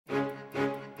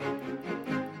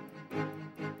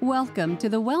Welcome to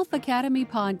the Wealth Academy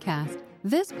podcast.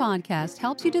 This podcast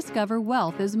helps you discover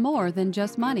wealth is more than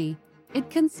just money. It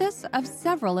consists of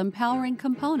several empowering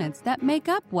components that make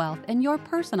up wealth in your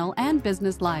personal and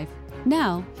business life.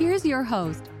 Now, here's your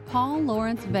host, Paul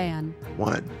Lawrence Van.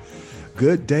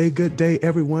 Good day,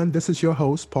 everyone. This is your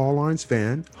host, Paul Lawrence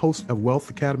Van, host of Wealth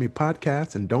Academy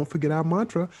podcast. And don't forget our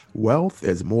mantra, wealth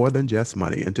is more than just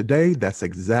money. And today, that's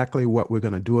exactly what we're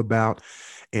going to do about.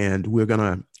 And we're going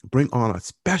to bring on a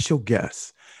special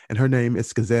guest. And her name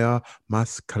is Giselle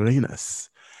Mascarenhas.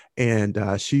 And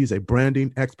she's a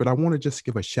branding expert. I want to just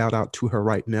give a shout out to her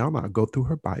right now. And I'll go through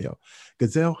her bio.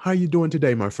 Giselle, how are you doing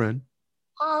today, my friend?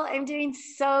 Paul, I'm doing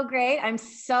so great. I'm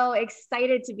so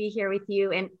excited to be here with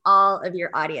you and all of your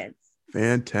audience.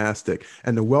 Fantastic.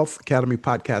 And the Wealth Academy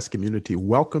podcast community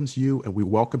welcomes you, and we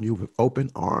welcome you with open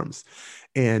arms.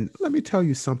 And let me tell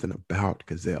you something about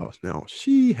Giselle. Now,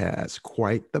 she has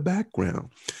quite the background.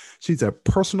 She's a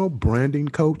personal branding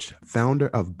coach, founder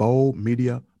of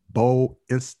BoldInstatute.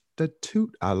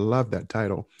 I love that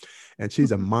title. And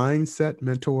she's a mindset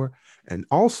mentor and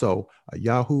also a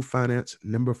Yahoo Finance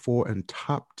 #4 and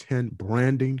top 10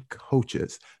 branding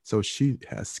coaches. So she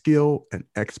has skill and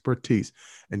expertise.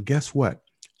 And guess what?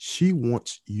 She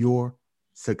wants your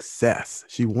success.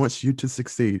 She wants you to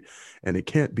succeed. And it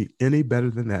can't be any better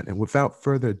than that. And without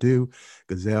further ado,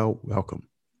 Giselle, welcome.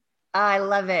 I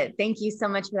love it. Thank you so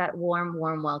much for that warm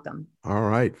welcome. All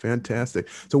right. Fantastic.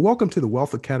 So welcome to the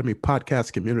Wealth Academy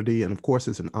podcast community. And of course,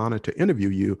 it's an honor to interview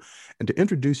you and to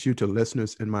introduce you to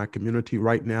listeners in my community.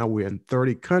 Right now, we're in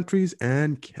 30 countries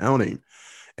and counting.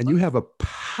 And you have a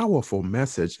powerful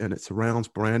message, and it surrounds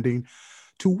branding.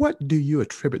 To what do you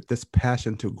attribute this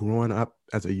passion to growing up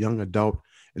as a young adult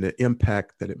and the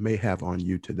impact that it may have on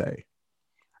you today?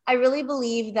 I really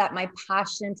believe that my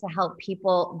passion to help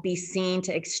people be seen,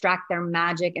 to extract their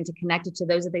magic and to connect it to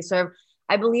those that they serve,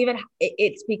 I believe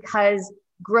it's because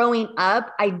growing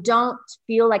up, I don't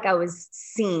feel like I was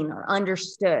seen or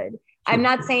understood. I'm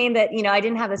not saying that, I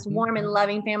didn't have this warm and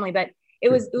loving family, but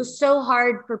it was so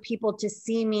hard for people to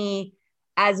see me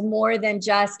as more than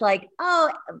just like,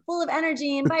 oh, full of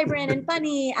energy and vibrant and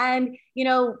funny and,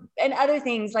 and other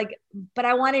things but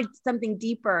I wanted something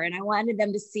deeper, and I wanted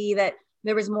them to see that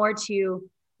there was more to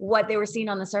what they were seeing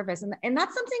on the surface. And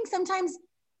that's something sometimes,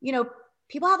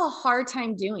 people have a hard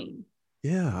time doing.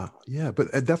 Yeah.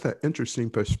 But that's an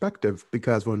interesting perspective,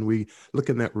 because when we look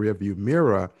in that rearview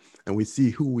mirror and we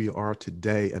see who we are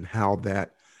today and how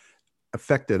that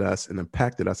affected us and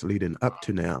impacted us leading up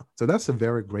to now. So that's a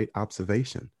very great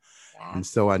observation. Yeah. And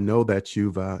so I know that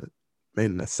you've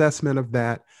made an assessment of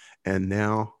that. And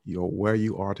now you're where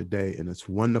you are today. And it's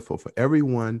wonderful for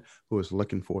everyone who is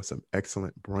looking for some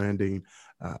excellent branding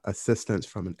assistance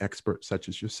from an expert such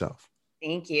as yourself.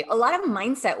 Thank you. A lot of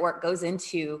mindset work goes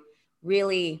into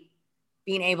really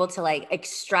being able to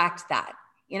extract that.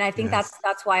 And I think that's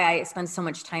why I spend so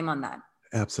much time on that.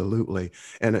 Absolutely.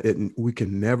 And we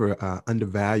can never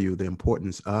undervalue the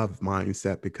importance of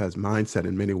mindset, because mindset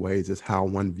in many ways is how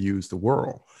one views the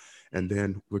world. And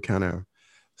then we kind of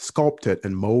sculpt it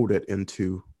and mold it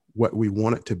into what we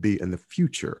want it to be in the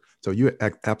future. So you're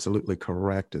absolutely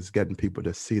correct, is getting people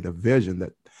to see the vision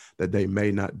that they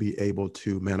may not be able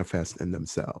to manifest in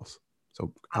themselves.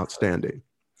 So outstanding.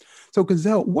 So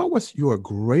Giselle, what was your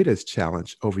greatest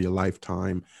challenge over your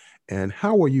lifetime, and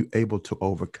how were you able to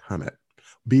overcome it,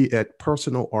 be it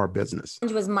personal or business?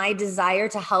 It was my desire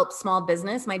to help small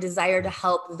business, my desire to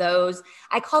help those,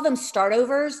 I call them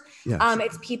startovers. Yes.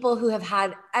 It's people who have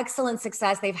had excellent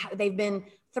success. They've been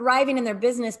thriving in their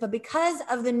business, but because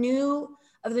of the new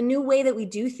way that we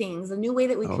do things, the new way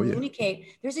that we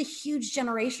communicate, there's a huge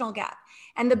generational gap.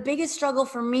 And the biggest struggle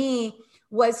for me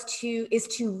was to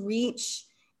reach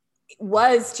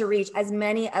as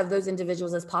many of those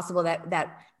individuals as possible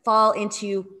that fall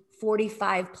into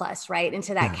 45 plus, right?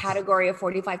 Into that category of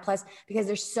 45 plus, because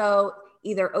they're so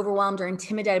either overwhelmed or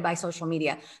intimidated by social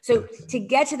media. So to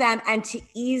get to them and to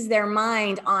ease their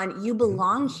mind on, you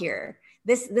belong here.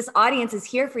 This audience is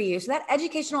here for you. So that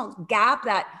educational gap,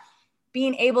 that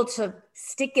being able to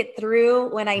stick it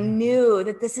through when I knew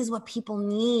that this is what people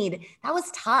need, that was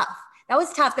tough.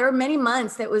 There were many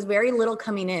months that was very little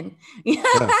coming in.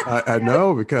 I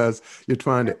know, because you're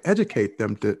trying to educate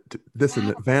them to this is an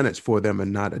advantage for them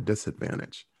and not a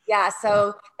disadvantage. Yeah.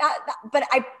 So but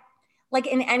I, like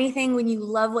in anything, when you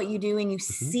love what you do and you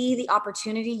see the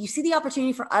opportunity, you see the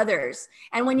opportunity for others.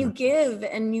 And when you give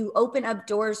and you open up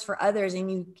doors for others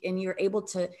and you're able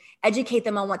to educate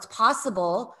them on what's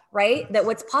possible, right? That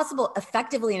what's possible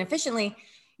effectively and efficiently,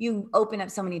 you open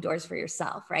up so many doors for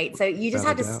yourself, right? So you just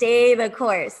have to stay the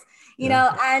course, you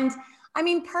know? And I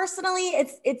mean, personally,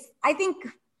 I think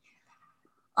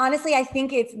Honestly, I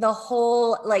think it's the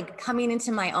whole, like, coming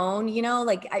into my own,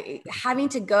 like having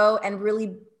to go and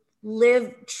really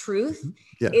live truth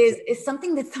Yes. is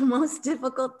something that's the most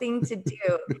difficult thing to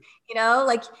do.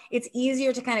 Like, it's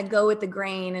easier to kind of go with the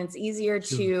grain, and it's easier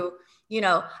to,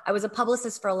 I was a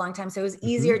publicist for a long time, so it was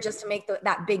easier just to make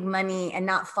that big money and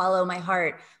not follow my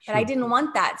heart. But I didn't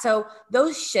want that. So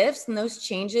those shifts and those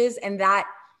changes and that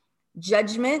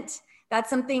judgment, that's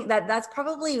something that's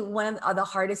probably one of the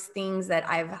hardest things that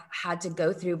I've had to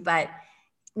go through. But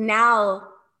now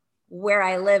where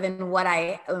I live and what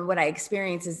I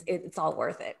experience it's all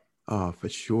worth it. Oh, for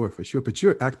sure, for sure. But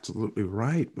you're absolutely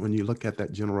right. When you look at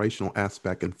that generational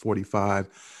aspect in 45,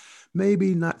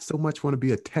 maybe not so much want to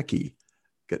be a techie,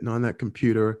 getting on that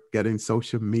computer, getting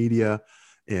social media,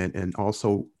 and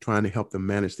also trying to help them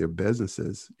manage their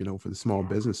businesses, for the small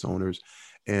business owners.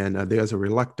 And there's a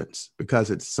reluctance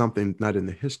because it's something not in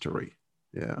the history.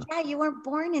 Yeah. Yeah, you weren't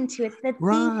born into it. The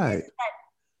Right. thing is that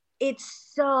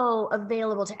it's so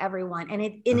available to everyone, and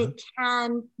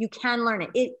you can learn it.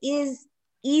 It is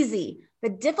easy. The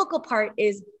difficult part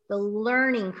is the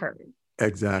learning curve.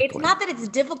 Exactly. It's not that it's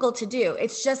difficult to do.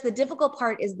 It's just the difficult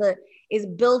part is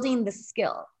building the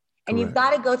skill. And you've got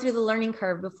to go through the learning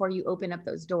curve before you open up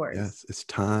those doors. Yes, it's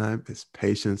time, it's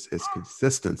patience, it's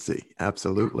consistency.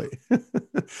 Absolutely.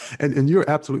 And you're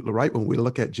absolutely right. When we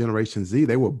look at Generation Z,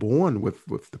 they were born with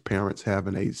the parents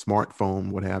having a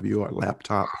smartphone, what have you, or a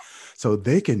laptop. So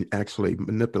they can actually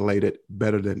manipulate it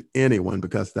better than anyone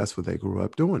because that's what they grew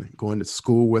up doing, going to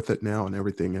school with it now and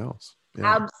everything else.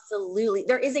 Yeah. Absolutely.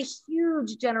 There is a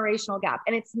huge generational gap,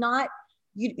 and it's not,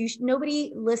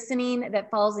 nobody listening that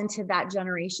falls into that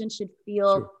generation should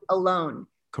feel alone.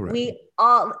 Correct.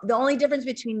 The only difference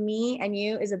between me and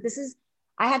you is that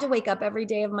I had to wake up every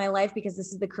day of my life because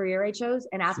this is the career I chose,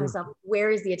 and ask myself,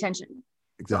 where is the attention?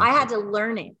 Exactly. So I had to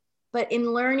learn it. But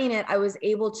in learning it, I was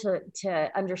able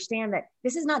to understand that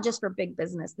this is not just for big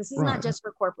business. This is not just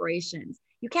for corporations.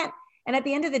 You can't. And at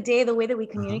the end of the day, the way that we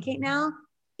communicate now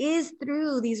is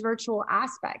through these virtual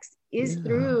aspects, is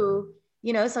through,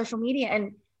 social media,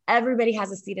 and everybody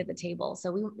has a seat at the table.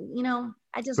 So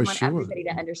I just want everybody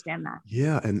to understand that.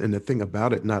 Yeah. And the thing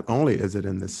about it, not only is it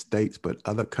in the States, but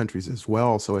other countries as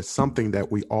well. So it's something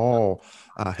that we all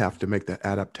have to make that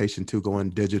adaptation to, going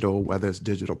digital, whether it's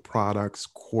digital products,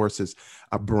 courses,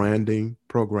 branding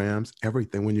programs,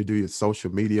 everything. When you do your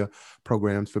social media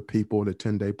programs for people, the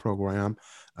 10-day program,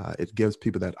 it gives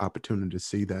people that opportunity to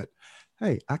see that,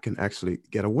 hey, I can actually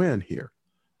get a win here.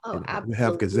 Absolutely. We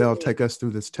have Giselle take us through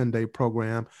this 10-day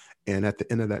program. And at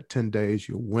the end of that 10 days,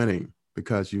 you're winning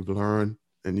because you've learned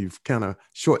and you've kind of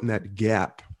shortened that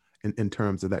gap in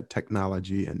terms of that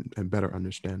technology and better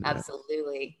understanding.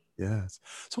 Absolutely. Yes.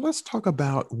 So let's talk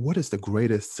about what is the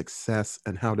greatest success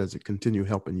and how does it continue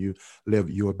helping you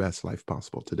live your best life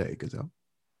possible today, Giselle?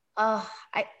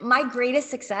 My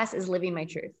greatest success is living my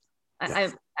truth.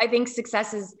 Yes. I think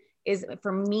success is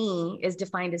for me is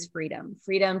defined as freedom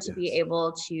to be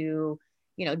able to,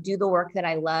 do the work that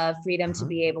I love, freedom to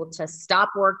be able to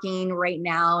stop working right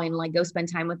now and like go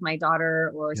spend time with my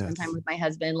daughter or spend time with my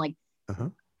husband. Like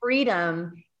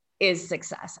freedom is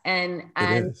success. And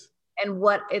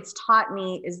what it's taught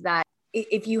me is that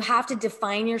if you have to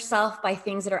define yourself by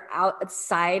things that are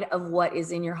outside of what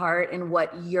is in your heart and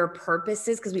what your purpose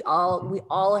is, because we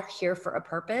all are here for a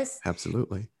purpose.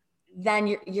 Absolutely.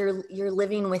 Then you're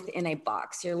living within a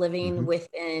box. You're living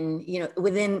within,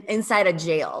 inside a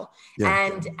jail. Yeah.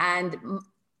 And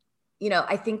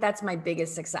I think that's my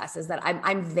biggest success is that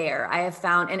I'm there. I have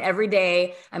found, and every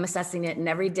day I'm assessing it, and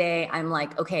every day I'm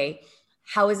like, okay,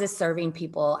 how is this serving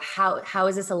people? How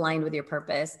is this aligned with your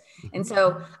purpose? And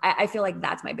so I feel like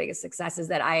that's my biggest success is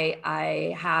that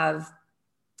I have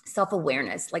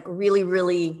self-awareness, like really,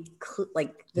 really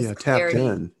like this clarity.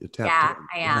 Tapped in. You're tapped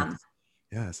in. I am.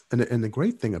 Yes. And the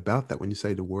great thing about that, when you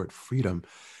say the word freedom,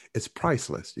 it's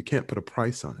priceless. You can't put a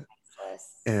price on it.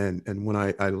 Priceless. And when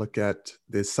I look at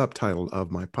the subtitle of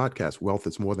my podcast, Wealth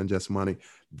is More Than Just Money,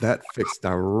 that fits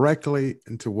directly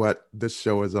into what this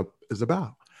show is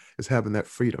about, is having that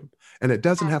freedom. And it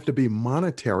doesn't have to be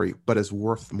monetary, but it's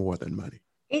worth more than money.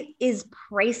 It is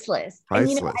priceless. And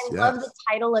I love the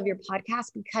title of your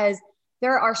podcast because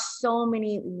there are so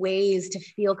many ways to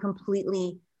feel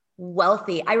completely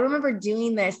wealthy. I remember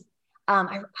doing this.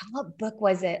 What book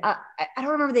was it? I don't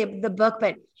remember the book,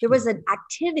 but there was an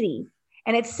activity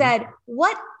and it said,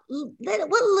 what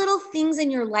little things in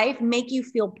your life make you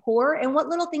feel poor and what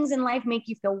little things in life make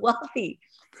you feel wealthy?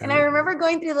 And I remember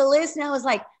going through the list and I was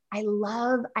like, I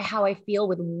love how I feel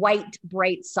with white,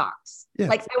 bright socks. Yes.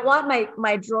 Like I want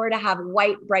my drawer to have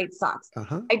white, bright socks.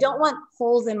 I don't want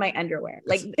holes in my underwear.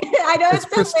 Like I know it's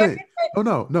pristine. Oh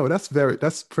no,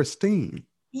 that's pristine.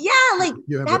 Yeah, like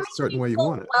you have that a certain way you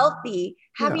want it. Wealthy,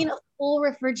 having a full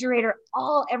refrigerator,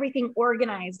 everything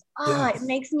organized. It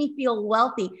makes me feel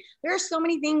wealthy. There are so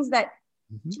many things that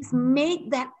just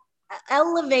make that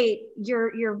elevate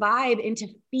your vibe into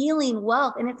feeling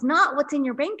wealth. And it's not what's in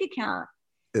your bank account.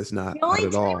 It's not at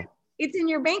all. It's in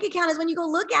your bank account is when you go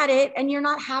look at it and you're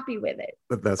not happy with it.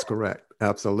 But that's correct.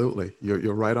 Absolutely.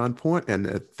 You're right on point. And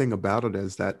the thing about it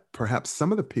is that perhaps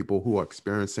some of the people who are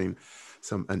experiencing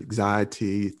some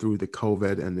anxiety through the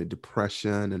COVID and the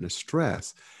depression and the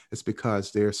stress, it's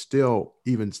because they're still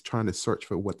even trying to search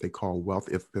for what they call wealth.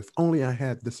 If only I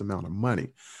had this amount of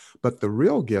money. But the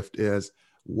real gift is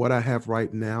what I have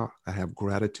right now. I have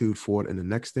gratitude for it. And the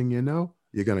next thing you know,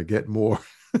 you're going to get more.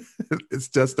 It's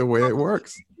just the way it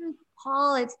works.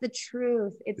 Paul, it's the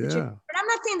truth. It's the truth. But I'm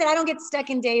not saying that I don't get stuck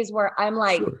in days where I'm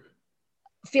like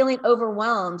feeling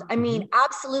overwhelmed. I mean,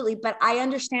 absolutely. But I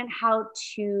understand how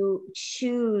to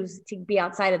choose to be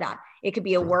outside of that. It could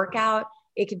be a workout.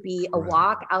 It could be a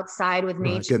walk outside with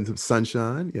nature. Getting some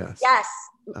sunshine. Yes. Yes.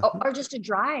 Or just a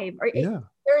drive.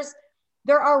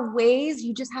 There are ways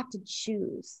you just have to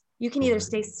choose. You can either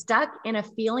stay stuck in a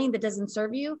feeling that doesn't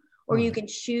serve you, or you can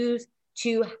choose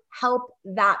to help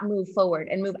that move forward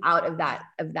and move out of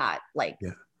that like,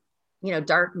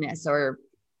 darkness or,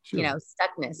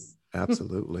 stuckness.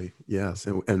 Absolutely. Yes.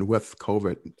 And with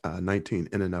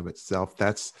COVID-19 in and of itself,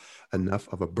 that's enough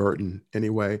of a burden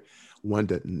anyway, one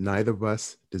that neither of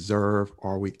us deserve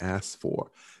or we ask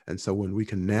for. And so when we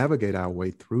can navigate our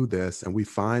way through this and we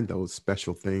find those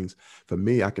special things, for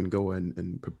me, I can go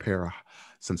and prepare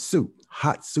some soup,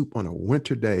 hot soup on a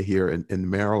winter day here in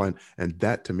Maryland. And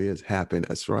that to me is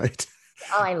happiness, right?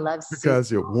 Oh, I love soup.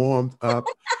 Because you're warmed up,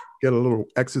 get a little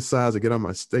exercise, I get on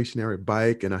my stationary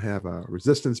bike and I have a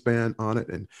resistance band on it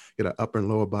and get an upper and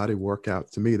lower body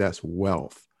workout. To me, that's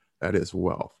wealth. That is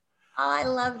wealth. Oh, I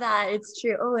love that. It's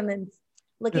true. Oh, and then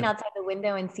looking outside the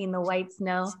window and seeing the white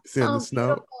snow. Seeing the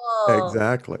snow.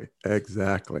 Beautiful.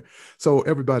 Exactly. So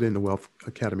everybody in the Wealth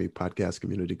Academy podcast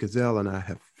community, Giselle and I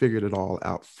have figured it all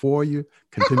out for you.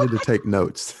 Continue to take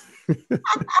notes. We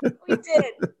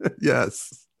did.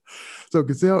 Yes. So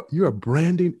Giselle, you're a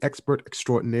branding expert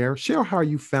extraordinaire. Share how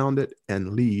you founded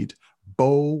and lead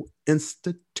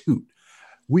BoldInstatute.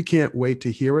 We can't wait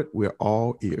to hear it. We're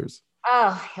all ears.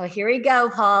 Oh, well, here we go,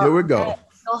 Paul. Here we go.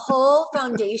 The whole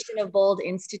foundation of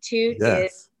BoldInstatute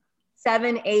is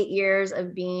 7-8 years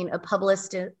of being a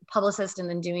publicist and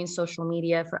then doing social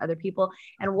media for other people.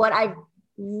 And what I've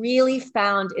really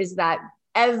found is that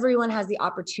everyone has the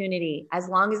opportunity, as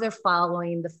long as they're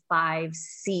following the 5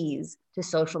 C's to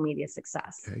social media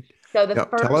success. Okay. So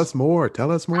tell us more.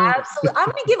 Absolutely. I'm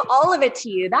going to give all of it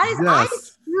to you. That is, I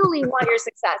truly want your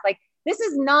success. Like, this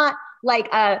is not like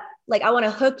I want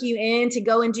to hook you in to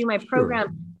go and do my program.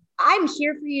 Sure. I'm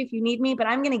here for you if you need me, but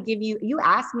I'm going to give you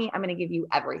ask me, I'm going to give you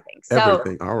everything. So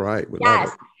everything. All right.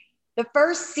 Yes. The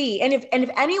first C. And if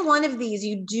any one of these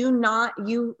you do not,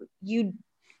 you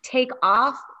take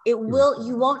off, you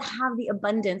won't have the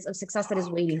abundance of success that is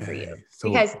waiting for you,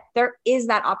 because there is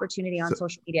that opportunity on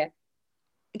social media.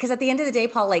 Because at the end of the day,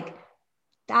 Paul, like,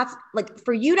 that's like,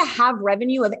 for you to have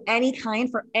revenue of any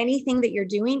kind for anything that you're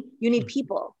doing, you need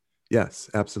people. Yes,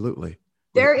 absolutely.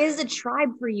 There is a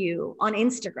tribe for you on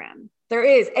Instagram. There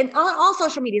is, and on all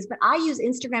social medias, but I use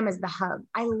Instagram as the hub.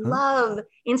 I love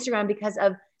Instagram because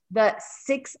of the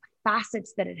 6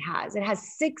 facets that it has. It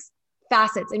has 6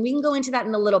 facets, and we can go into that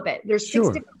in a little bit. There's 6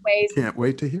 different ways. Can't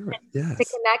wait to hear it. Yes. To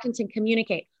connect and to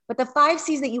communicate. But the 5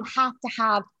 C's that you have to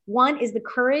have, one is the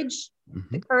courage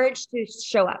to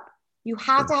show up. You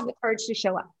have to have the courage to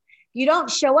show up. If you don't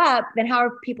show up, then how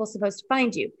are people supposed to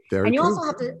find you? Also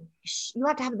have to,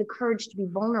 have the courage to be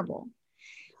vulnerable.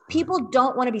 People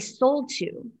don't want to be sold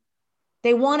to.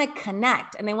 They want to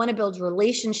connect and they want to build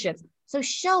relationships. So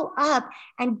show up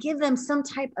and give them some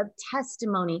type of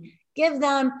testimony. Give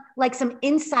them like some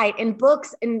insight in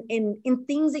books and in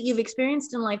things that you've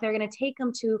experienced in life. They're going to take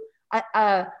them to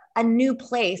a new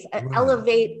place,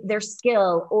 elevate their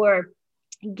skill, or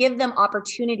give them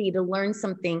opportunity to learn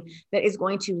something that is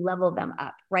going to level them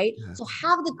up, right? Yes. So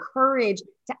have the courage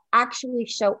to actually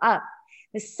show up.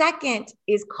 The second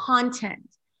is content.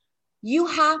 You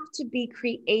have to be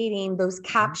creating those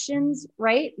captions,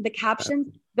 right? The captions,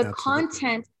 the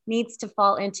content needs to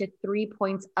fall into 3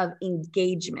 points of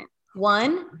engagement.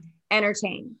 1,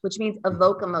 entertain, which means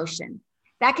evoke emotion.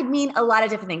 That could mean a lot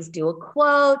of different things. Do a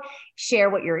quote,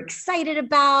 share what you're excited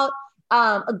about,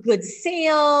 a good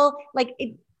sale. Like,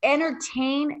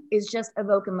 Entertain is just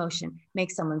evoke emotion,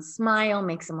 make someone smile,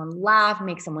 make someone laugh,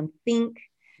 make someone think.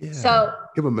 Yeah. So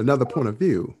give them another point of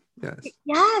view.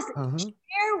 Yes.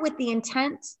 Share with the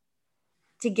intent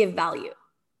to give value.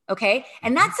 Okay.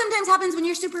 And that sometimes happens when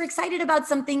you're super excited about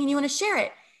something and you want to share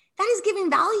it. That is giving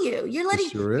value.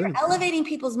 You're elevating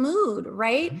people's mood,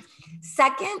 right?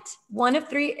 Second, one of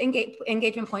three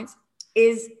engagement points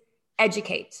is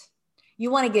educate.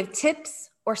 You want to give tips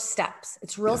or steps.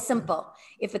 It's real simple.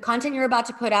 If the content you're about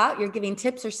to put out, you're giving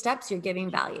tips or steps, you're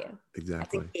giving value.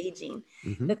 Exactly. That's engaging.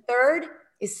 The third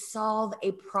is solve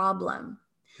a problem.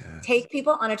 Yes. Take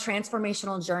people on a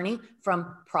transformational journey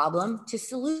from problem to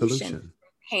solution.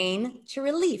 Pain to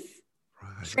relief.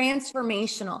 Right.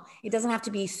 Transformational. It doesn't have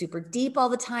to be super deep all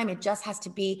the time. It just has to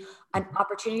be an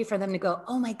opportunity for them to go,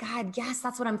 oh my God, yes,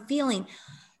 that's what I'm feeling.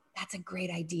 That's a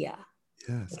great idea.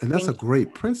 Yes. And that's a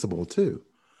great principle too.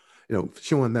 You know,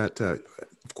 showing that,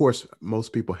 of course,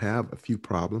 most people have a few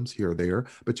problems here or there,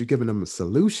 but you're giving them a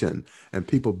solution and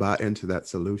people buy into that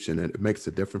solution and it makes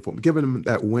a difference for them. Giving them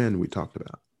that win we talked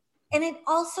about. And it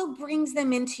also brings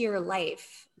them into your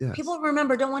life. Yes. People,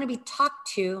 remember, don't want to be talked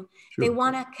to. Sure. They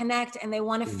want to connect and they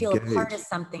want to feel a part of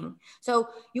something. So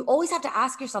you always have to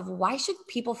ask yourself, why should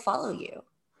people follow you?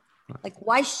 Right. Like,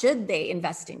 why should they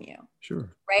invest in you? Sure.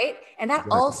 Right? And that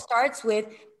all starts with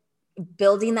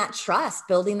building that trust,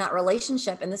 building that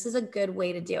relationship. And this is a good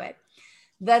way to do it.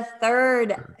 The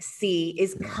third C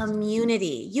is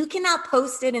community. You cannot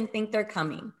post it and think they're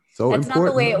coming. That's not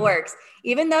the way it works.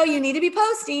 Even though you need to be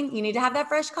posting, you need to have that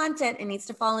fresh content. It needs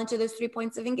to fall into those 3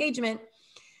 points of engagement.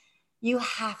 You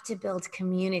have to build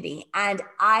community. And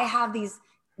I have these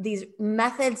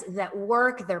methods that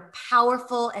work. They're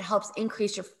powerful. It helps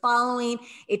increase your following.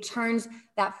 It turns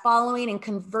that following and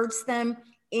converts them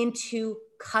into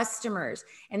customers.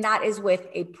 And that is with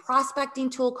a prospecting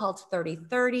tool called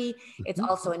 30/30. It's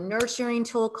also a nurturing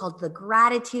tool called the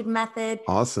gratitude method.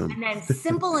 Awesome. And then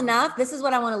simple enough, this is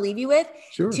what I want to leave you with,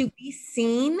 to be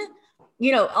seen,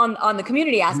 you know, on the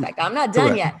community aspect. I'm not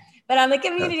done yet, but on the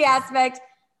community aspect,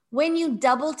 when you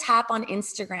double tap on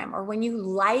Instagram or when you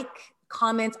like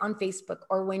comments on Facebook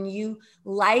or when you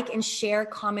like and share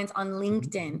comments on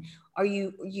LinkedIn, or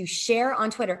you share on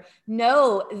Twitter,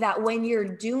 know that when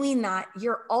you're doing that,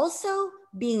 you're also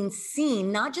being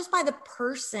seen, not just by the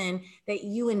person that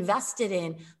you invested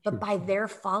in, but by their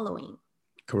following.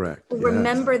 Correct.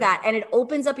 Remember that. And it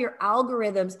opens up your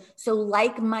algorithms so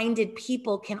like-minded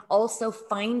people can also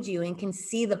find you and can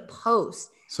see the post.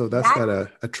 So that's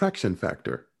that attraction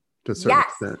factor to a certain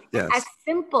extent. Yes. As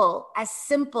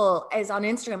simple as on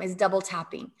Instagram is double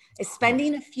tapping, is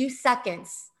spending a few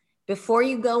seconds before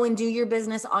you go and do your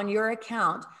business on your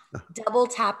account, double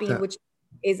tapping, which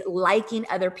is liking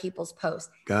other people's posts.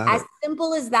 As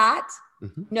simple as that,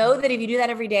 know that if you do that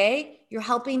every day, you're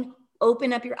helping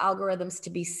open up your algorithms to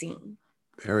be seen.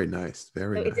 Very nice.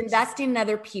 Very nice. It's investing in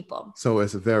other people. So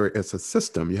it's a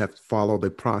system. You have to follow the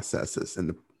processes and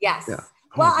the. Yes. Yeah.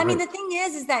 Well, I mean, the thing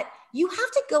is that you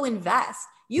have to go invest.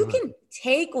 You can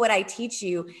take what I teach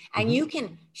you and you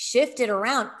can shift it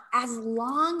around as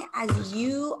long as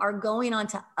you are going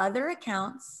onto other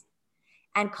accounts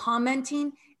and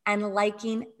commenting and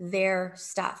liking their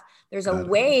stuff. There's a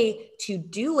way to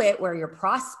do it where you're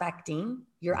prospecting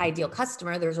your ideal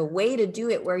customer. There's a way to do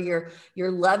it where you're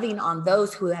loving on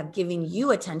those who have given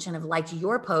you attention, have liked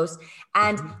your post.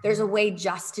 And there's a way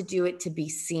just to do it to be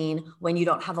seen when you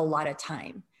don't have a lot of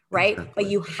time. Right. Exactly. But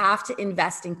you have to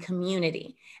invest in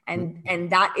community. And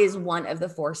that is one of the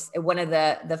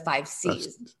 5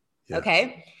 C's. Yes.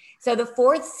 Okay. So the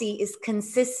 4th C is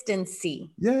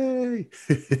consistency. Yay.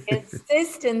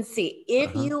 Consistency.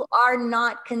 If you are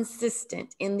not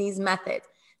consistent in these methods,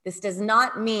 this does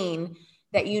not mean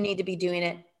that you need to be doing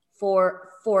it for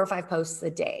 4 or 5 posts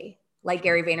a day, like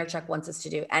Gary Vaynerchuk wants us to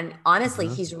do. And honestly,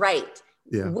 he's right.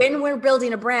 Yeah. When we're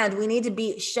building a brand, we need to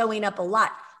be showing up a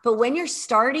lot. But when you're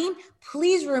starting,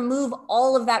 please remove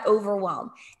all of that overwhelm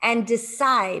and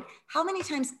decide, how many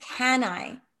times can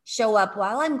I show up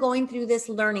while I'm going through this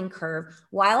learning curve,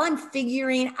 while I'm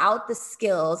figuring out the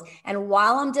skills, and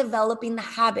while I'm developing the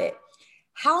habit?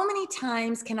 How many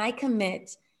times can I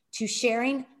commit to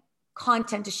sharing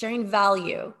content, to sharing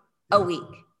value a week?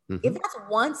 If that's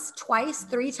once, twice,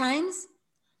 3 times,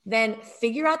 then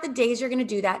figure out the days you're going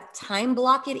to do that, time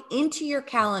block it into your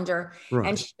calendar,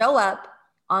 and show up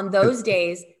on those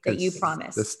days that you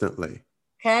promised.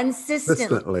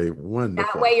 Consistently.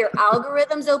 Wonderful. That way your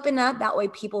algorithms open up. That way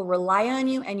people rely on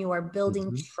you and you are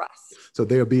building trust. So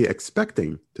they'll be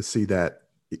expecting to see that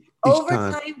over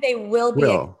time. They will be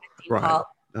expecting, Paul.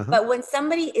 But when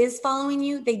somebody is following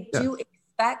you, they do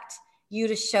expect you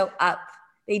to show up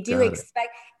They do expect.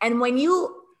 And when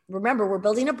you remember, we're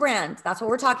building a brand. That's what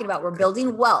we're talking about. We're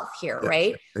building wealth here,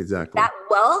 right? Exactly. That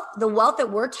wealth, the wealth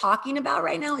that we're talking about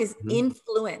right now is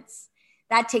influence.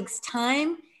 That takes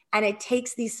time, and it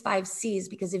takes these 5 C's,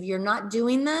 because if you're not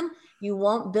doing them, you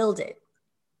won't build it.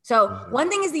 So one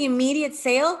thing is the immediate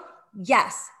sale.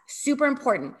 Yes, super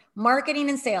important. Marketing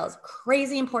and sales,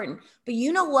 crazy important. But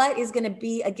you know what is going to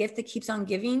be a gift that keeps on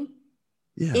giving?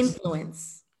 Yes.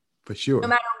 Influence. For sure. No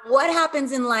matter what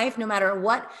happens in life, no matter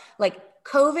what, like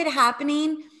COVID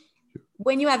happening,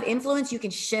 when you have influence, you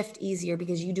can shift easier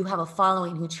because you do have a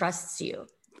following who trusts you.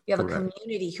 You have a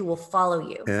community who will follow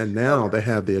you. And now they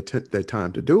have their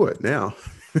time to do it now.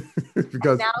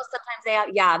 Because now sometimes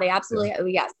they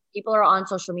absolutely, yes. People are on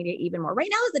social media even more. Right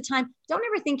now is the time. Don't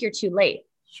ever think you're too late.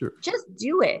 Sure. Just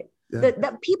do it. Yeah.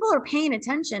 The people are paying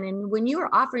attention. And when you are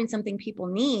offering something people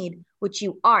need, which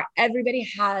you are, everybody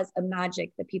has a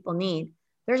magic that people need.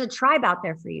 There's a tribe out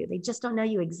there for you. They just don't know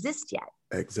you exist yet.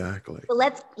 Exactly. So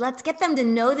let's get them to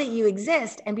know that you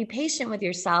exist, and be patient with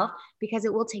yourself, because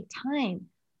it will take time.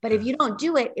 But if you don't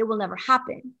do it, it will never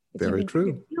happen. If Very you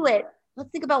true. Do it, let's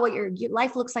think about what your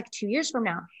life looks like 2 years from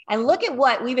now. And look at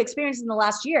what we've experienced in the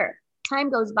last year.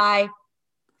 Time goes by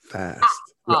fast.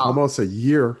 We're almost a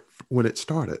year when it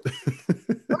started.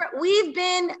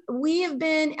 we have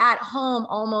been at home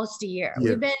almost a year.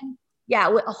 We've been,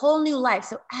 with a whole new life.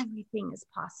 So everything is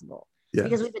possible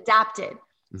because we've adapted.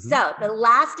 So the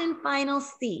last and final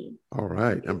C. All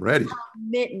right, I'm ready.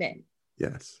 Commitment.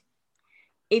 Yes.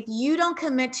 If you don't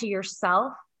commit to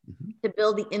yourself to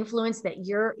build the influence that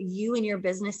you and your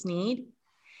business need,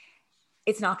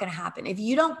 it's not going to happen. If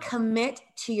you don't commit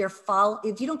to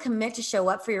if you don't commit to show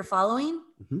up for your following,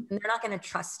 then they're not going to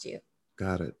trust you.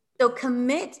 Got it. So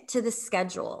commit to the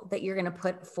schedule that you're going to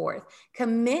put forth.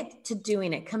 Commit to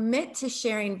doing it. Commit to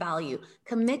sharing value.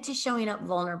 Commit to showing up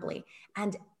vulnerably.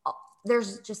 And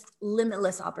there's just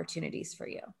limitless opportunities for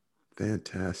you.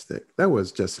 Fantastic. That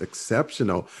was just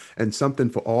exceptional, and something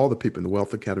for all the people in the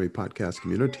Wealth Academy podcast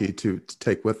community to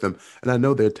take with them. And I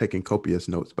know they're taking copious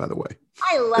notes, by the way.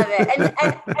 I love it.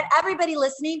 And everybody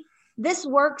listening, this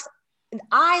works.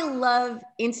 I love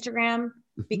Instagram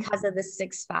because of the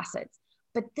 6 facets,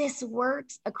 but this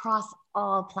works across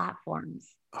all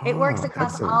platforms. It works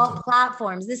across all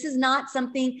platforms. This is not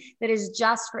something that is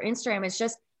just for Instagram. It's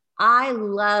just,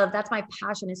 that's my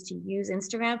passion, is to use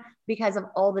Instagram because of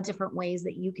all the different ways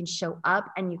that you can show up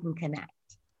and you can connect.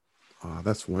 Oh,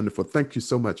 that's wonderful. Thank you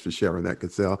so much for sharing that,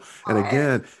 Giselle. And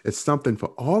again, it's something for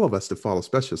all of us to follow,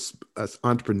 especially as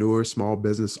entrepreneurs, small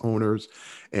business owners,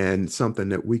 and something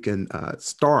that we can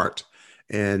start.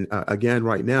 And again,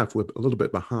 right now, if we're a little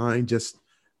bit behind, just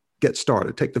get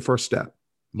started. Take the first step.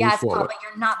 Yes, Paul, but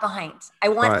you're not behind. I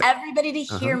want everybody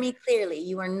to hear me clearly.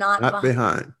 You are not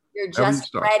behind. You're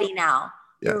just ready now.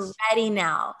 Yes. You're ready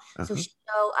now. So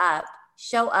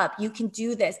show up. You can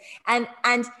do this. And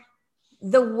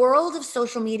the world of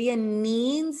social media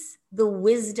needs the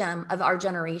wisdom of our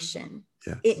generation.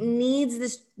 Yes. It needs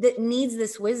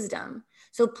this wisdom.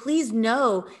 So please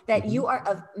know that you are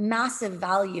of massive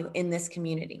value in this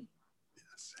community.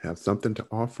 Yes. Have something to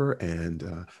offer.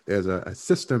 And there's a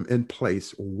system in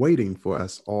place waiting for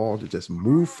us all to just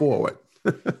move forward.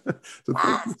 So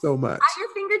thank you so much. At your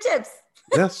fingertips.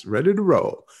 Yes, ready to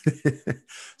roll.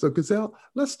 So Giselle,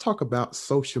 let's talk about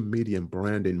social media and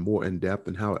branding more in depth,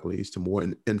 and how it leads to more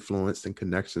influence and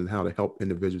connection, and how to help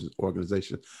individuals and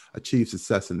organizations achieve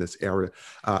success in this area.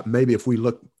 Maybe if we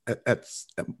look at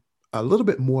a little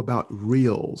bit more about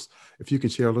Reels, if you can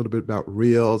share a little bit about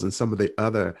Reels and some of the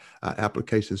other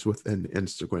applications within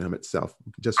Instagram itself.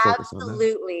 Just focus on that.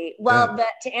 Absolutely. Well,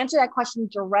 to answer that question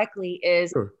directly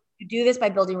is, you do this by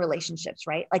building relationships,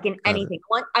 right? Like in anything.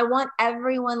 I want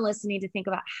everyone listening to think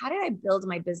about, how did I build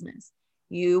my business?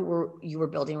 You were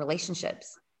building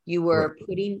relationships. You were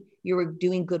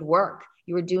doing good work.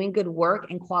 You were doing good work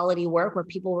and quality work where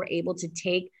people were able to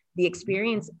take the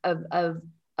experience of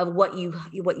what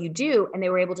you do, and they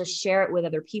were able to share it with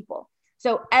other people.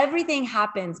 So everything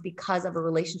happens because of a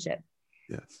relationship.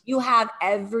 Yes. You have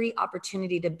every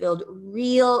opportunity to build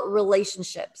real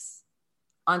relationships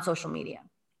on social media.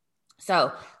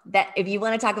 So that if you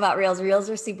want to talk about Reels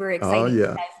are super exciting.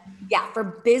 Oh, yeah. For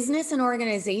business and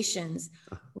organizations,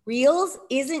 Reels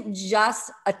isn't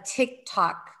just a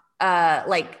TikTok,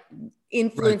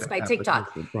 influenced by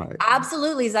TikTok. Right.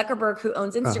 Absolutely. Zuckerberg, who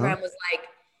owns Instagram, was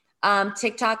like,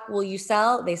 TikTok, will you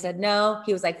sell? They said no.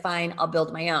 He was like, fine, I'll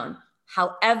build my own.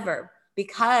 However,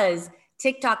 because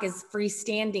TikTok is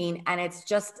freestanding and it's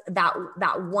just that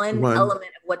one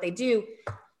element of what they do,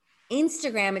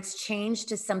 Instagram, it's changed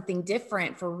to something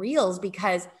different for Reels,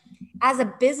 because as a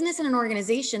business and an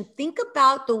organization, think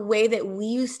about the way that we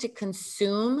used to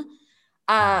consume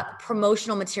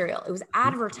promotional material. It was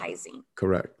advertising.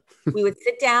 Correct. We would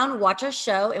sit down, watch our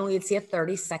show, and we would see a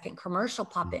 30-second commercial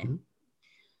pop in.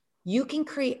 You can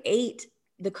create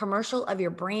the commercial of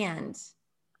your brand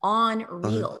on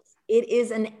Reels. It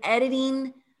is an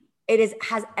editing,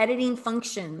 has editing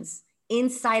functions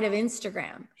inside of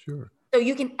Instagram. Sure. So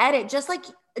you can edit just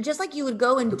like you would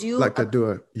go and do like to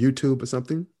do a YouTube or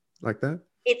something like that.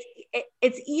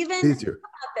 It's even easier.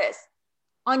 About this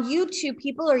on YouTube.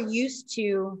 People are used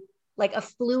to like a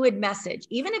fluid message,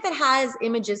 even if it has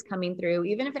images coming through,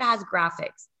 even if it has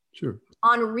graphics. Sure.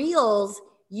 On Reels,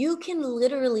 you can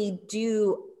literally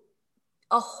do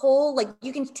a whole, like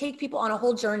you can take people on a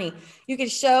whole journey. You can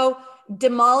show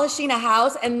demolishing a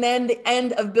house, and then the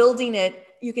end of building it.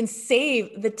 You can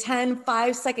save the 10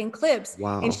 5-second clips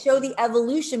and show the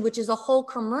evolution, which is a whole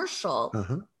commercial.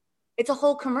 It's a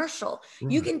whole commercial.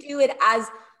 Right. You can do it as,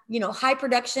 high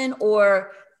production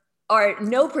or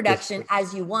no production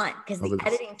as you want, because the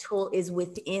editing tool is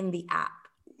within the app.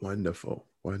 Wonderful.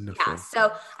 Yeah.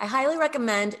 So I highly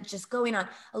recommend just going on.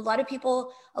 A lot of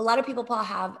people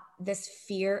have this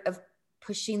fear of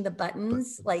pushing the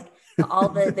buttons, like all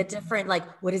the different, like,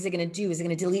 what is it going to do? Is it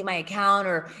going to delete my account,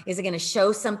 or is it going to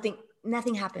show something?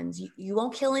 Nothing happens. You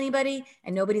won't kill anybody,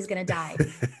 and nobody's going to die.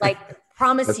 Like,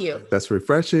 promise you. That's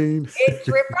refreshing. It's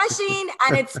refreshing,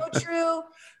 and it's so true.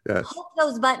 Yes. Click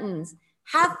those buttons.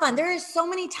 Have fun. There are so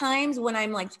many times when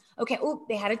I'm like, okay,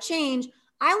 they had a change.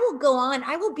 I will go on.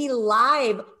 I will be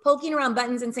live poking around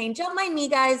buttons and saying, don't mind me,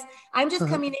 guys. I'm just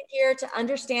coming in here to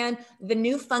understand the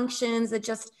new functions that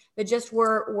just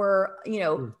were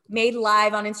made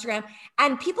live on Instagram.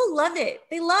 And people love it.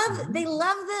 They love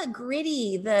the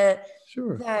gritty, the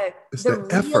real,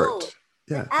 effort.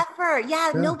 Yeah. The effort.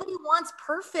 Yeah. Nobody wants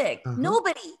perfect.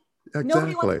 Nobody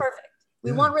wants perfect.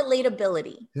 We want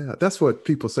relatability. Yeah, that's what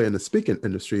people say in the speaking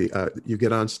industry. You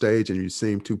get on stage and you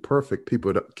seem too perfect.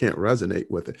 People can't resonate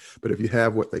with it. But if you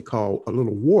have what they call a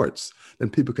little warts, then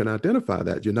people can identify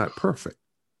that you're not perfect.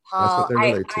 That's what they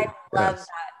relate to. I love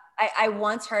that. I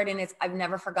once heard, and I've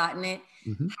never forgotten it,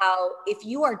 how if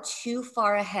you are too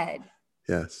far ahead,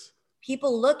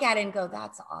 people look at it and go,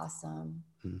 that's awesome.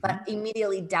 But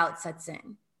immediately doubt sets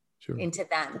in. Into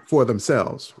them. For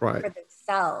themselves, right. For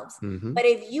themselves. But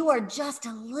if you are just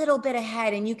a little bit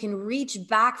ahead and you can reach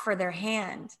back for their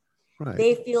hand,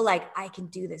 they feel like, I can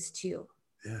do this too.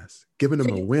 Yes. Giving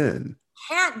them a win.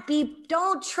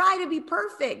 Don't try to be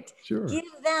perfect. Sure. Give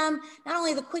them not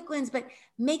only the quick wins, but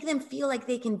make them feel like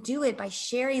they can do it by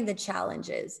sharing the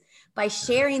challenges, by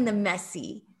sharing the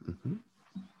messy.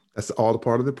 That's all a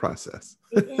part of the process.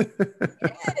 It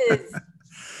is.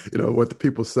 What the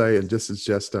people say, and just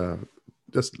a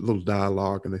little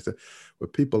dialogue, and they say, well,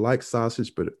 people like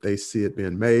sausage, but if they see it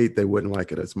being made, they wouldn't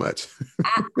like it as much.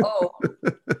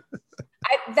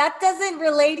 That doesn't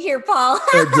relate here, Paul.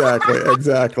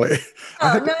 Exactly.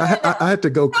 I had to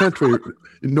go country,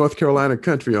 North Carolina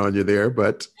country on you there,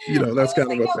 but that's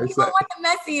kind of what they say. People want the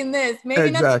messy in this.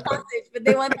 Maybe not the sausage, but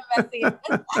they want the messy.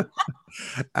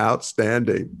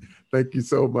 Outstanding. Thank you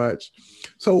so much.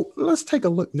 So let's take a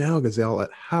look now, Giselle, at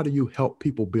how do you help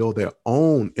people build their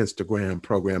own Instagram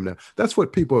program now? That's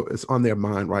what people is on their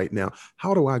mind right now.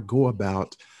 How do I go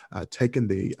about taking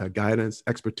the guidance,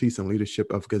 expertise, and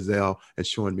leadership of Giselle and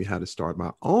showing me how to start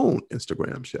my own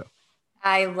Instagram show?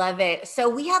 I love it. So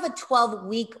we have a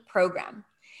 12-week program.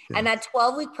 And that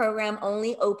 12-week program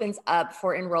only opens up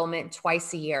for enrollment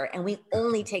twice a year. And we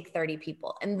only take 30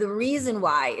 people. And the reason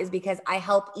why is because I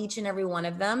help each and every one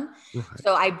of them.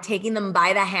 So I'm taking them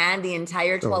by the hand the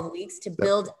entire 12 weeks to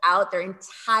build out their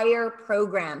entire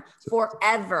program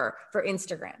forever for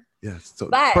Instagram. Yes. So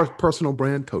personal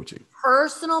brand coaching.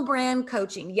 Personal brand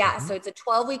coaching. Yeah. So it's a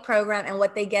 12-week program. And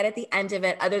what they get at the end of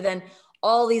it, other than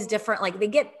all these different, they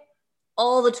get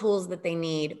all the tools that they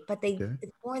need, but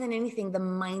it's more than anything, the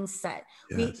mindset.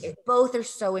 Both are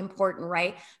so important,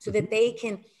 right? So that they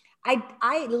can,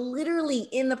 I literally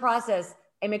in the process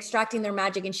am extracting their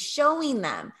magic and showing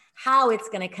them how it's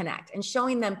going to connect and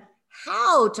showing them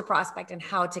how to prospect and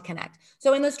how to connect.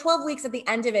 So in those 12 weeks at the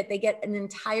end of it, they get an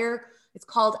entire, it's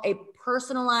called a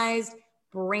personalized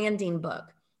branding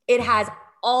book. It has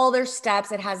all their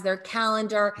steps. It has their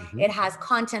calendar. It has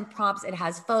content prompts. It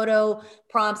has photo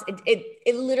prompts.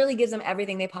 It literally gives them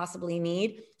everything they possibly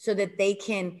need so that they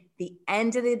can, the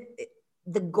end of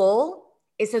the goal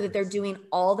is so that they're doing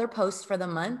all their posts for the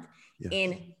month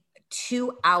in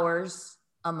 2 hours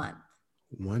a month.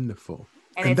 Wonderful.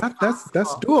 And that's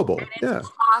doable. And it's Yeah.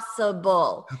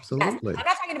 possible. Absolutely. Yes. I'm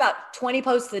not talking about 20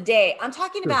 posts a day. I'm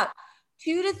talking about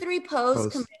 2 to 3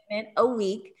 posts commitment a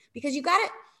week, because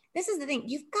this is the thing,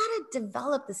 you've got to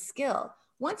develop the skill.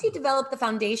 Once you develop the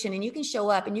foundation and you can show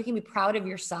up and you can be proud of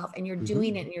yourself and you're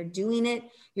doing it and you're doing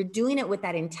it with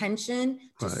that intention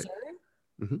to serve.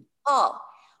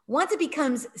 Once it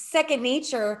becomes second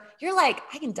nature, you're like,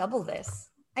 I can double this.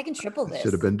 I can triple this.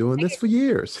 Should have been doing this for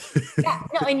years.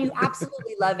 And you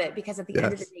absolutely love it, because at the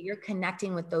end of the day, you're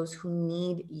connecting with those who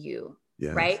need you.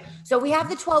 Yes. Right. So we have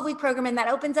the 12-week program, and that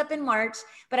opens up in March,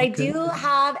 but I do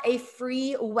have a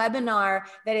free webinar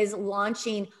that is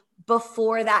launching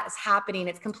before that's happening.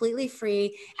 It's completely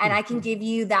free. And I can give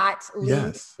you that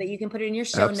link that you can put it in your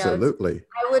show notes. Absolutely.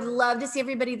 I would love to see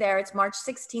everybody there. It's March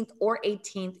 16th or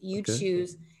 18th. You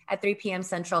choose, at 3 p.m.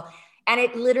 Central. And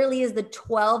it literally is the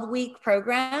 12-week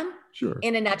program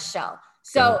in a nutshell.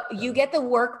 So you get the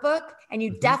workbook and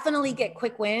you definitely get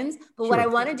quick wins. But what I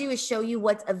want to do is show you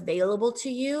what's available to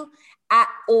you,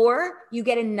 or you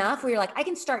get enough where you're like, I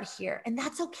can start here. And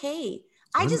that's okay.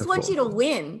 I just want you to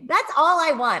win. That's all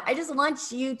I want. I just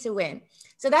want you to win.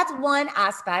 So that's one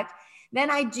aspect. Then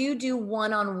I do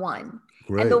one-on-one.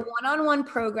 And the one-on-one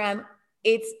program,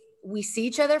 we see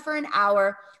each other for an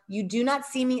hour. You do not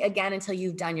see me again until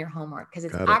you've done your homework, because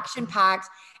it's action-packed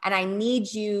and I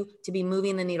need you to be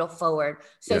moving the needle forward.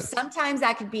 So sometimes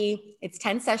that could be, it's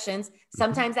 10 sessions.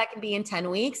 Sometimes that can be in 10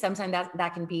 weeks. Sometimes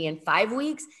that can be in 5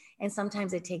 weeks. And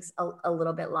sometimes it takes a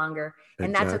little bit longer.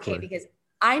 And that's okay, because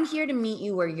I'm here to meet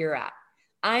you where you're at.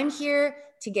 I'm here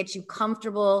to get you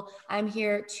comfortable. I'm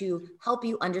here to help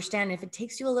you understand. If it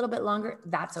takes you a little bit longer,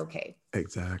 that's okay.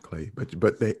 Exactly.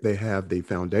 But they have the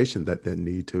foundation that they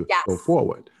need to go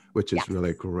forward, which is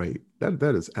really great.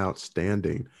 That is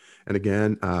outstanding. And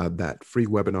again, that free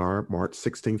webinar, March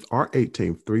 16th or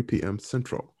 18th, 3 p.m.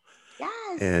 Central.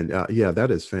 Yes. And that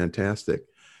is fantastic.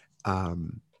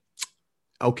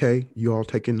 Okay, you all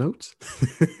taking notes?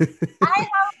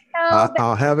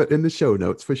 I'll have it in the show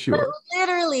notes for sure. But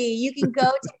literally, you can go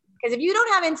to, because if you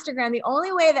don't have Instagram, the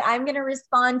only way that I'm going to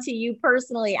respond to you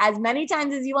personally, as many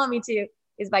times as you want me to,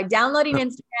 is by downloading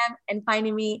Instagram and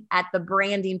finding me at The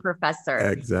Branding Professor.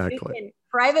 Exactly. You can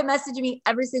private message me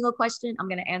every single question. I'm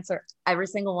going to answer every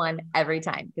single one every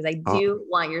time, because I do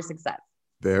want your success.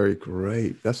 Very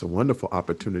great. That's a wonderful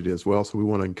opportunity as well. So we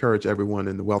want to encourage everyone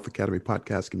in the Wealth Academy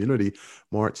podcast community,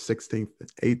 March 16th,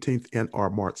 18th,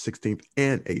 or March 16th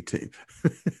and 18th.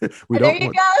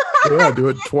 Do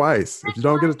it twice. If you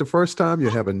don't get it the first time,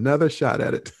 you have another shot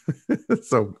at it.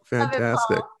 So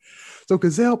fantastic. So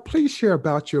Giselle, please share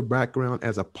about your background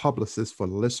as a publicist for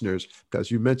listeners,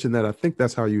 because you mentioned that I think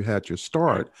that's how you had your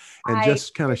start, and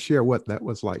just kind of share what that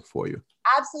was like for you.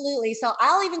 Absolutely. So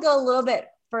I'll even go a little bit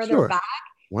further back.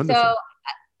 Wonderful. So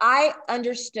I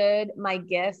understood my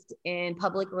gift in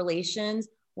public relations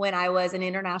when I was an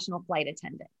international flight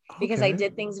attendant, because I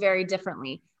did things very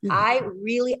differently. Yeah.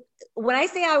 When I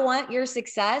say I want your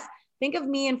success, think of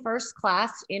me in first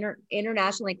class,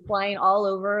 international, like flying all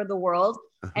over the world.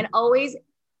 And I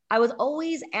was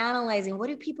always analyzing, what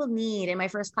do people need in my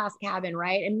first class cabin,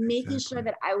 right? And making sure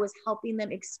that I was helping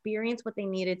them experience what they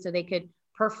needed so they could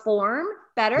perform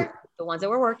better, the ones that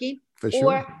were working,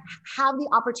 or have the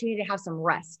opportunity to have some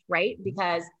rest, right?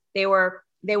 Because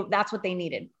that's what they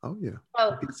needed. Oh yeah.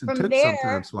 So it's from there,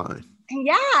 sometimes flying.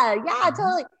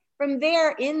 Totally. From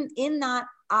there, in that,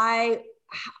 I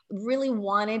really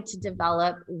wanted to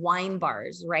develop wine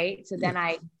bars, right? So then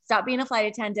I stopped being a flight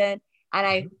attendant and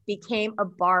I became a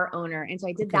bar owner. And so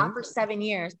I did that for 7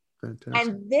 years. Fantastic.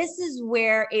 And this is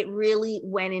where it really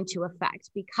went into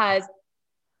effect, because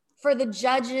for the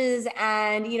judges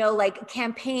and, like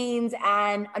campaigns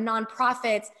and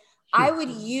nonprofits, I would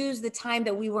use the time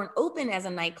that we weren't open as a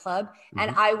nightclub,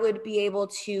 and I would be able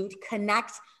to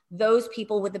connect those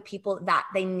people with the people that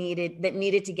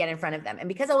needed to get in front of them. And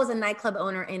because I was a nightclb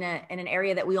owner in an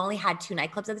area that we only had 2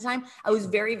 nightclubs at the time, I was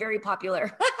very, very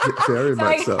popular. Very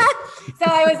much so. So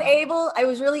I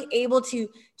was really able to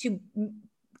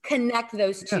connect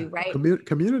those two, right?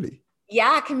 Community.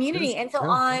 Yeah, community. And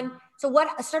so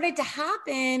what started to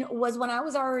happen was, when I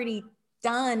was already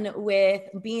done with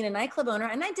being a nightclub owner,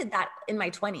 and I did that in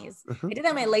my 20s. I did that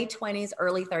in my late 20s,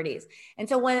 early 30s. And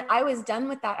so when I was done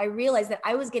with that, I realized that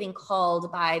I was getting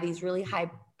called by these really high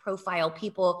profile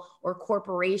people or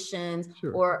corporations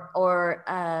or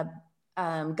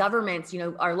governments,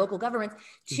 our local governments,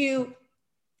 to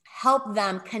help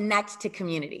them connect to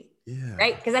community. Yeah.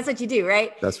 Right? Because that's what you do,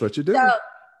 right? That's what you do. So,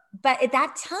 but at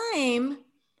that time,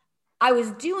 I was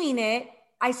doing it.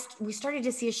 We started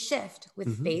to see a shift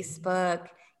with Facebook,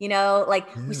 we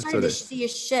started to see a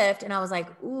shift, and I was like,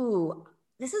 ooh,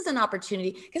 this is an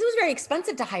opportunity, because it was very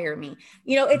expensive to hire me.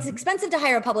 You know, it's expensive to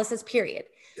hire a publicist, period.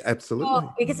 Absolutely.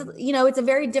 So, because, you know, it's a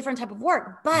very different type of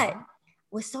work, but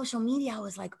with social media, I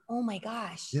was like, oh my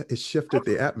gosh. Yeah, it shifted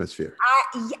the atmosphere.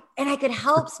 And I could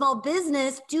help small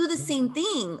business do the same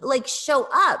thing, like show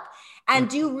up and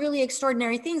do really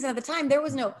extraordinary things. And at the time, there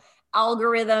was no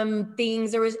algorithm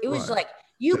things. It was like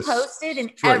you just posted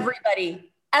and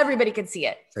everybody could see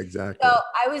it. Exactly. So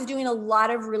I was doing a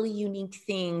lot of really unique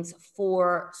things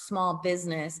for small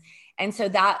business. And so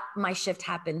that my shift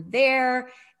happened there.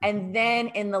 And then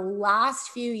in the last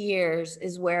few years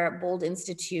is where Bold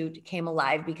Institute came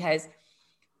alive, because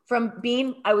from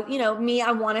being, I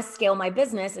want to scale my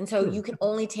business. And so you can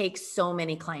only take so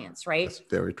many clients, right? That's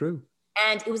very true.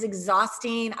 And it was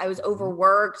exhausting. I was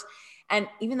overworked. And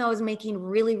even though I was making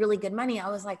really, really good money, I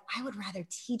was like, I would rather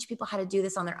teach people how to do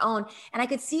this on their own. And I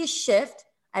could see a shift,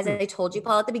 as I told you,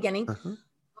 Paul, at the beginning.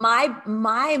 My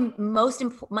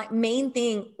main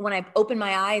thing when I open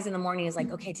my eyes in the morning is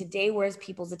like, okay, today, where's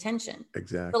people's attention?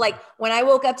 Exactly. So like when I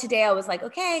woke up today, I was like,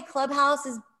 okay, Clubhouse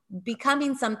is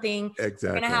becoming something. Exactly.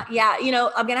 I'm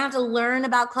going to have to learn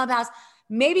about Clubhouse.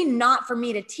 Maybe not for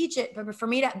me to teach it, but for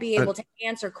me to be able to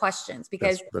answer questions,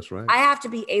 because that's right. I have to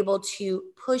be able to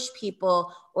push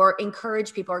people or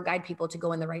encourage people or guide people to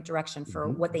go in the right direction for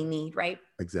what they need. Right.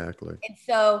 Exactly. And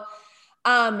so,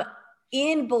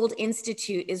 in Bold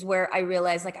Institute is where I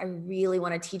realized, like, I really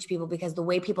want to teach people, because the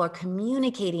way people are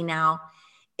communicating now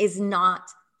is not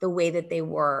the way that they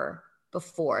were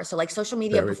before. So like social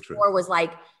media before was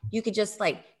like, you could just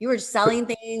like, you were selling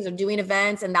things or doing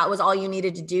events and that was all you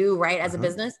needed to do, right? As a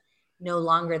business. No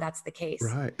longer that's the case.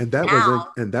 Right. And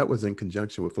that was in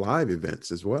conjunction with live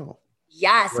events as well.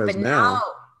 Yes. Whereas but now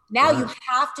you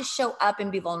have to show up and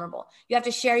be vulnerable. You have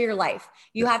to share your life.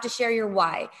 You have to share your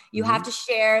why. You have to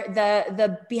share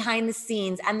the behind the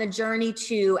scenes and the journey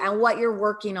to, and what you're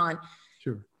working on.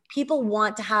 Sure. People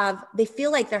want to they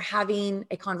feel like they're having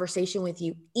a conversation with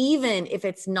you, even if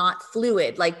it's not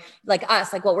fluid, like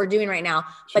us, like what we're doing right now,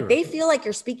 but they feel like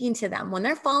you're speaking to them when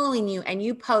they're following you and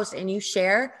you post and you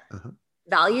share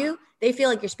value. They feel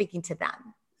like you're speaking to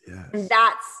them. Yes. And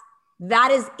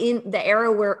that is in the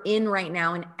era we're in right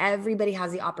now. And everybody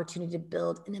has the opportunity to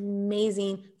build an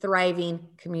amazing, thriving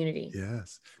community.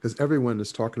 Yes. Because everyone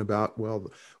is talking about,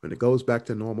 well, when it goes back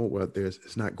to normal, well,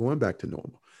 it's not going back to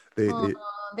normal. We're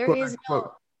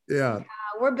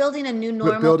building a new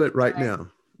normal. We're building it right now.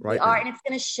 And it's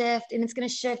going to shift, and it's going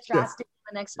to shift drastically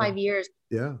in the next 5 years.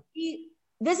 Yeah.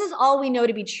 This is all we know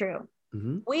to be true.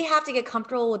 We have to get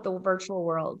comfortable with the virtual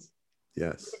world.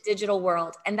 Yes. The digital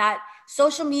world. And that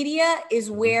social media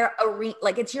is where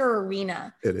it's your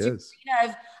arena.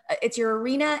 It's your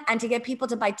arena. And to get people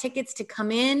to buy tickets to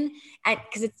come in, and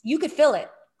because you could fill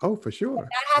it. Oh, for sure. But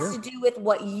that has to do with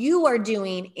what you are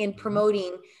doing in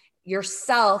promoting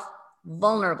yourself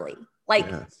vulnerably.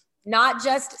 Not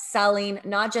just selling,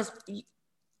 and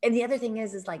the other thing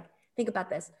is like, think about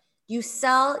this. You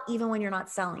sell even when you're not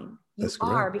selling.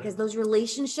 Because those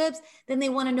relationships, then they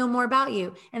want to know more about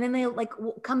you. And then they like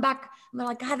come back and they're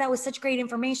like, God, that was such great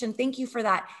information. Thank you for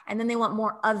that. And then they want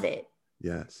more of it.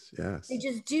 Yes. Yes. They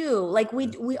just do. Like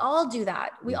we all do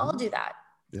that. We all do that.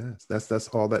 Yes. That's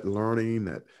all that learning,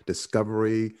 that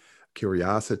discovery,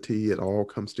 curiosity, it all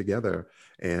comes together.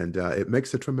 And it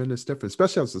makes a tremendous difference,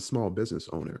 especially as a small business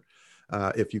owner.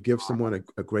 If you give someone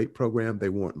a great program, they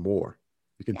want more.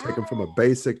 You can take them from a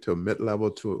basic to a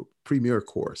mid-level to a premier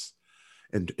course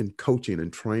and coaching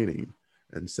and training.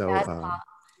 And so,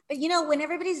 but when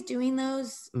everybody's doing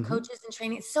those coaches and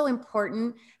training, it's so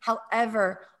important.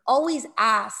 However, always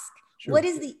ask, what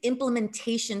is the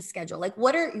implementation schedule? Like,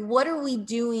 what are we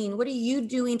doing? What are you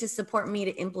doing to support me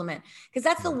to implement? Because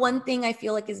that's the one thing I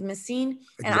feel like is missing.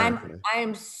 And I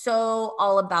am so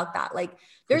all about that. Like,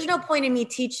 there's no point in me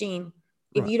teaching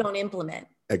if you don't implement.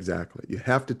 Exactly. You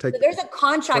have to take. So there's a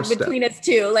contract between us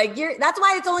too. Like that's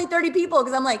why it's only 30 people.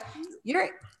 Cause I'm like, you're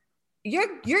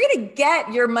going to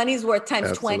get your money's worth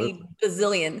times 20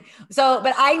 bazillion. So,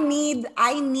 but I need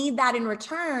that in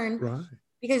return. Right.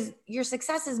 Because your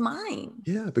success is mine.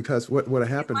 Yeah. Because what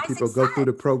happened, people go through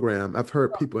the program. I've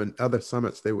heard people in other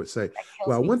summits, they would say,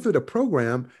 well, I went through the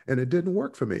program and it didn't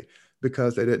work for me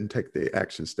because they didn't take the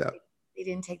action step. They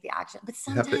didn't take the action, but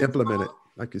sometimes you have to implement it,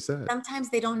 like you said. Sometimes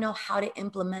they don't know how to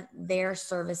implement their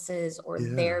services or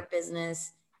their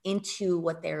business into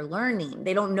what they're learning.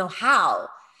 They don't know how.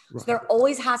 Right. So there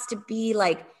always has to be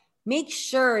like, make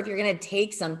sure if you're going to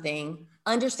take something,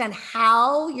 understand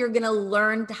how you're going to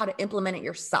learn how to implement it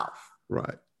yourself.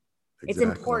 Right. Exactly. It's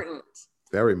important.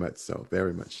 Very much so.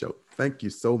 Very much so. Thank you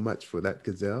so much for that,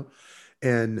 Giselle.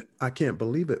 And I can't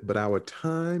believe it, but our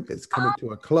time is coming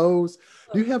to a close.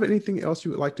 Do you have anything else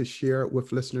you would like to share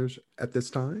with listeners at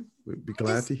this time? We'd be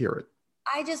glad to hear it.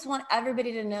 I just want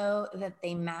everybody to know that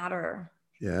they matter.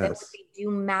 Yes. That what they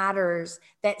do matters,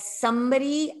 that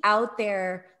somebody out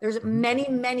there, there's many,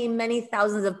 many, many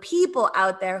thousands of people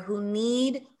out there who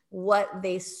need what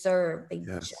they serve. They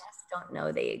just don't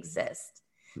know they exist.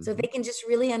 So if they can just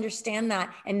really understand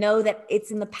that and know that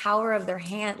it's in the power of their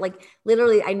hand. Like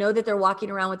literally, I know that they're walking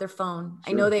around with their phone.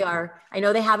 Sure. I know they are. I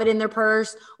know they have it in their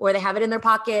purse or they have it in their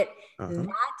pocket. That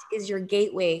is your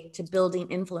gateway to building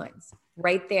influence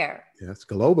right there. Yes,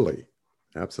 globally.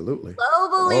 Absolutely.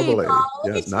 Globally.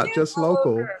 Yes, not just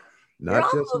local,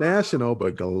 not just national,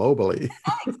 but globally.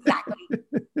 Exactly.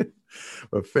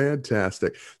 Well,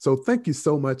 fantastic. So thank you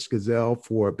so much, Giselle,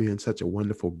 for being such a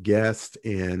wonderful guest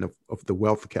and of the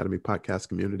Wealth Academy podcast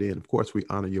community. And of course, we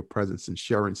honor your presence and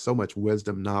sharing so much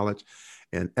wisdom, knowledge,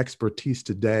 and expertise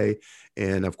today.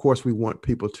 And of course, we want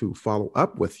people to follow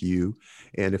up with you.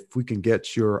 And if we can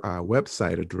get your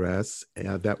website address,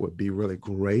 that would be really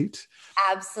great.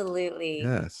 Absolutely.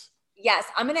 Yes. Yes.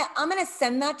 I'm gonna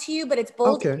send that to you, but it's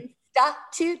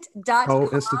BoldInstatute.com. Oh,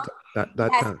 Institute.com.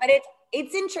 Yes, but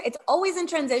it's always in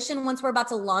transition once we're about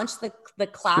to launch the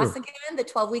class again, the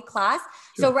 12-week class.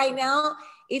 Sure. So right now,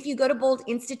 if you go to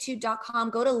BoldInstatute.com,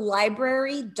 go to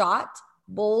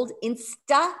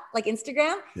library.BoldInsta, like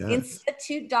Instagram,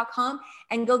 institute.com,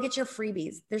 and go get your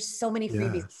freebies. There's so many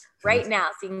freebies right now,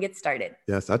 so you can get started.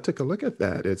 Yes, I took a look at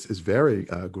that. It's very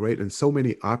great, and so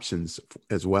many options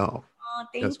as well. Oh,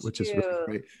 thank you. Which is really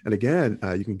great. And again,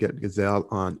 you can get Giselle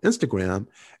on Instagram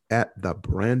at The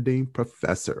Branding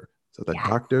Professor. So the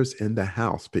doctor's in the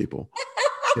house, people.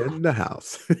 In the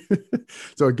house.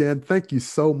 So again, thank you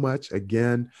so much.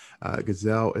 Again,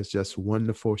 Giselle is just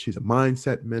wonderful. She's a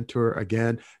mindset mentor.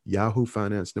 Again, Yahoo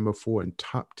Finance #4 in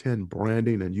top 10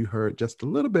 branding. And you heard just a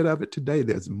little bit of it today.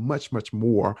 There's much, much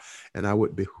more. And I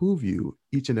would behoove you,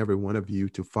 each and every one of you,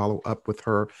 to follow up with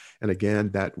her. And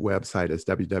again, that website is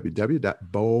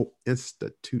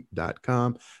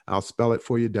www.BoldInstatute.com. I'll spell it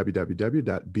for you,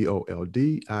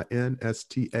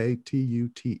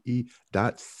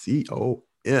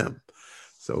 www.BoldInstatute.com.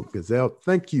 So Giselle,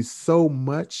 thank you so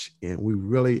much. And we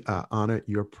really honor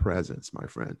your presence, my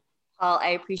friend. Paul, I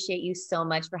appreciate you so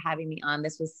much for having me on.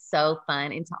 This was so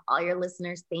fun. And to all your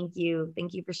listeners, thank you.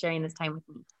 Thank you for sharing this time with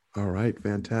me. All right,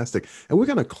 fantastic. And we're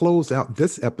going to close out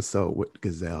this episode with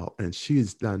Giselle, and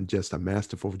she's done just a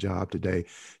masterful job today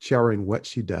sharing what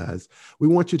she does. We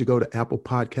want you to go to Apple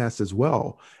Podcasts as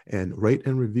well and rate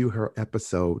and review her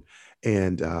episode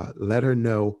and let her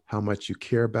know how much you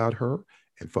care about her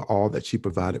and for all that she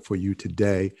provided for you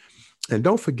today. And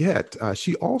don't forget,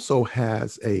 she also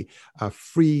has a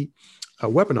free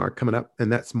webinar coming up,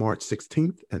 and that's March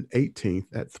 16th and 18th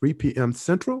at 3 p.m.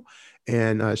 Central.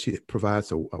 And she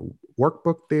provides a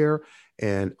workbook there.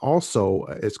 And also,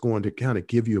 it's going to kind of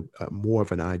give you more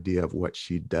of an idea of what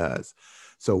she does.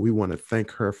 So we want to thank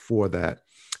her for that.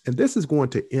 And this is going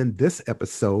to end this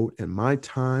episode, and my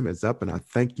time is up, and I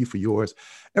thank you for yours.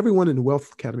 Everyone in the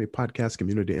Wealth Academy podcast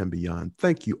community and beyond,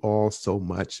 thank you all so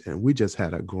much. And we just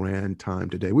had a grand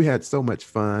time today. We had so much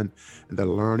fun, and the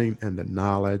learning and the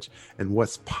knowledge and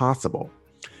what's possible.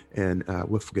 And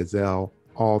with Giselle,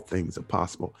 all things are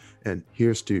possible. And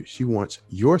here's to, she wants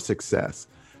your success.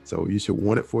 So you should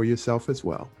want it for yourself as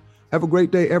well. Have a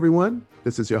great day, everyone.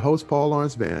 This is your host, Paul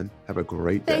Lawrence Vann. Have a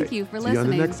great day. Thank you for listening. See you on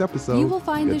the next episode. You will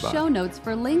find Goodbye. the show notes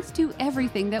for links to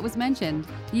everything that was mentioned.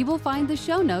 You will find the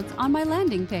show notes on my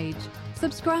landing page.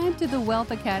 Subscribe to the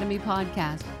Wealth Academy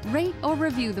podcast. Rate or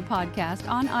review the podcast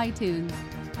on iTunes.